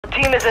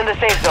team is in the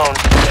safe zone.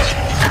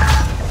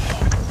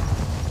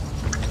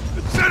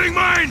 Setting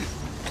mine!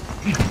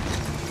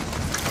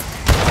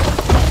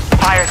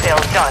 Fire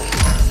sales done.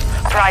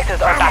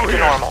 Prices are back to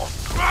normal.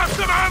 Drop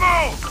some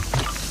ammo!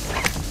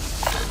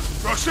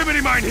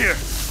 Proximity mine here!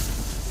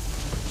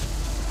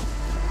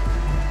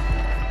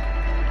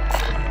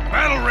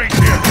 Battle range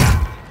here!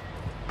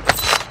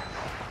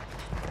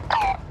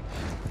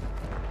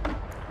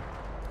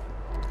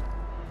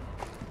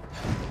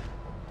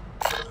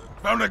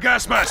 Found a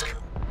gas mask!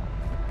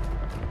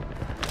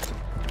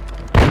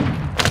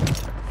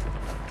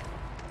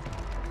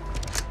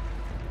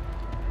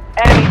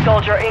 Enemy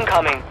soldier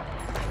incoming.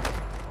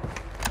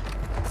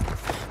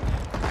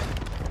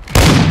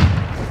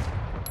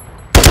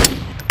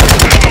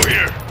 Ammo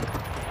here!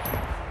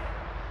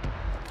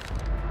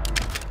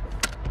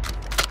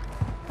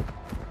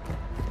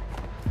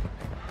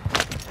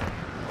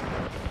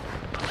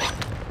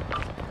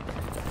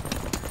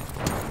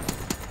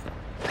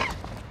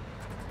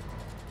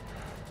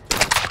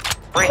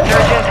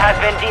 Resurgence has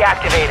been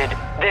deactivated.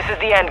 This is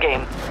the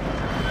endgame.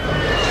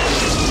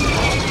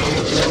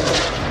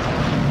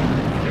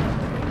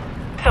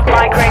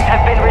 Supply crates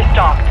have been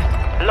restocked.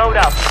 Load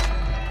up.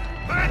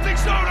 Planting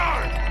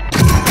sonar!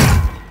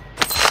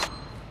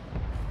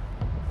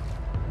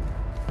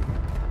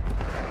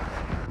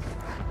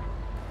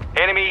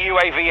 Enemy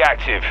UAV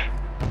active.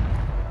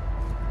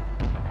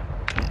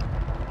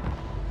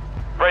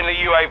 Friendly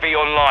UAV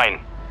online.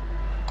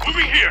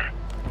 Moving here!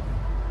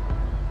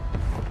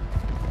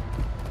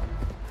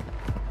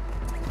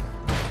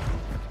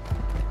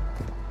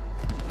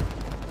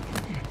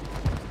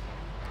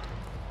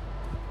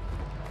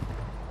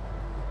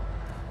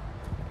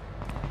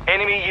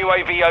 Enemy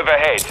UAV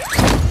overhead.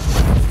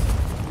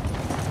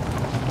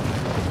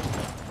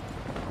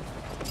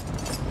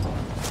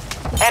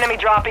 Enemy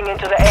dropping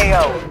into the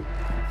AO.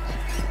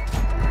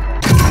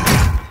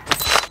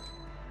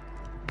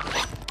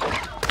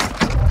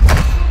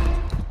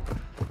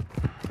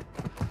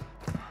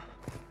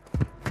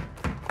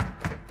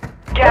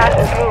 Gas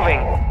is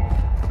moving.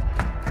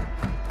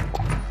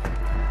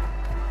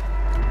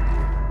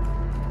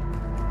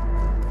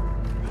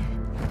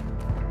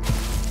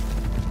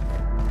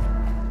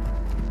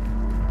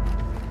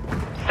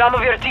 Some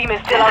of your team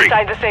is still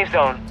outside the safe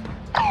zone.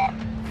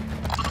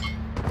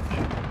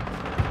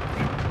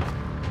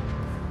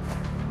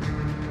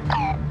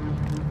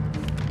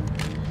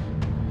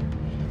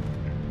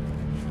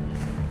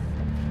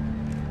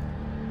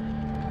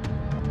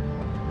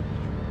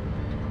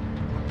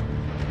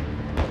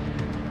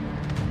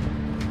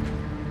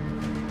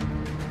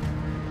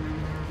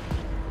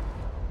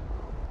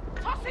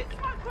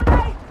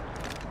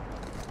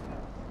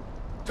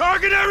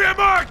 Target area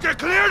marked! They're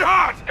cleared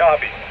hot!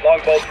 Copy.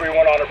 Longbow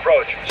 3-1 on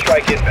approach.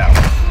 Strike inbound.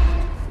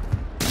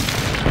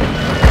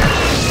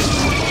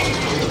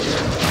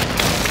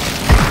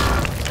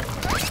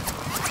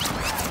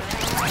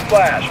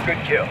 Flash.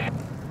 Good kill.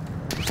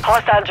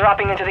 Hostile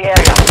dropping into the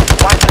area.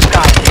 Watch the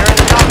skies. You're in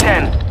the top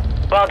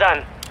 10. Well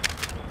done.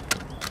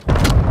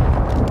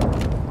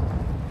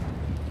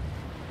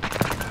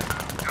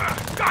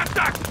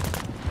 Contact!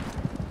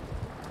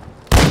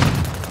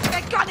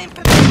 They're gunning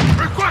for me!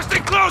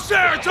 Requesting close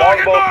air!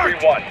 Target Longbow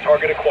marked! 3-1.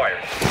 Target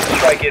acquired.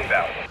 Strike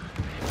inbound.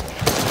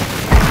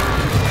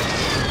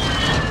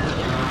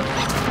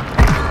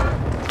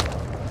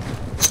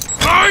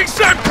 Throwing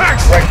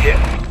Semtex! Direct hit.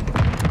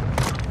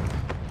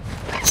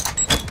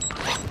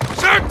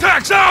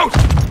 Semtex out!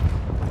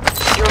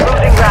 You're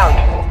losing ground.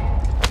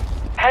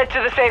 Head to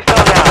the safe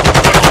zone now.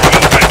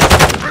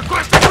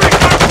 Requesting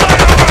recon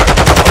flyover!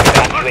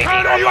 UAV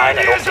Counter online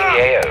and UAV is off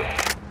the up! AO.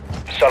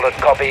 Solid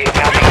copy.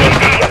 Counter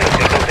UAV running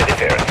signals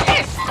interference.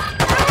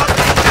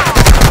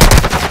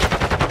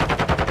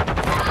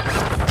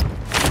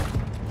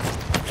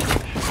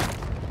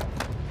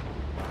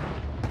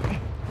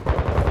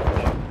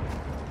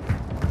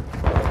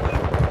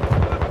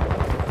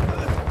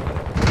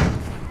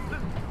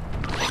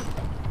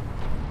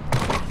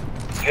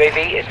 UAV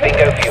is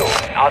bingo fuel.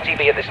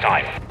 RTB at this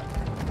time.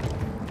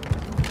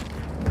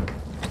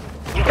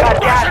 You got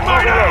gas Russian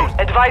mine moving out!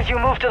 in. Advise you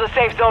move to the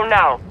safe zone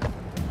now.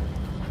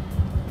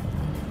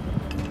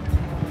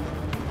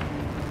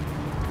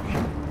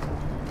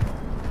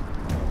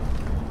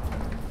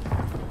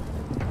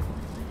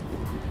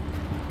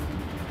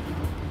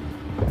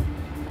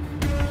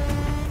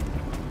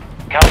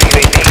 Counter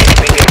UAV is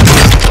bingo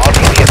fuel.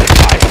 RTB at this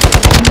time.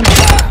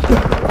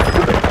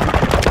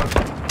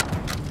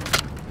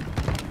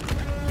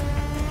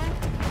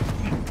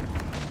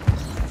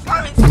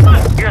 Throwing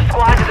smoke! Your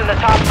squad is in the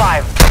top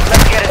 5.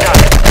 Let's get it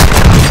done.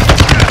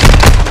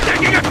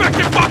 Taking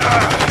effective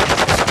fire!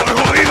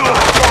 Jodido!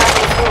 Gas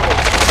is moving.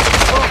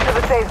 Move to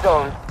the safe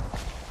zone.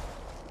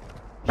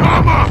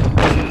 Mama!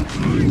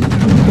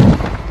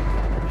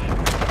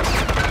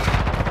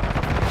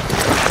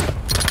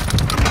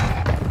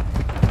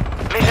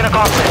 Mission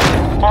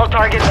accomplished. All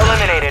targets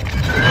eliminated.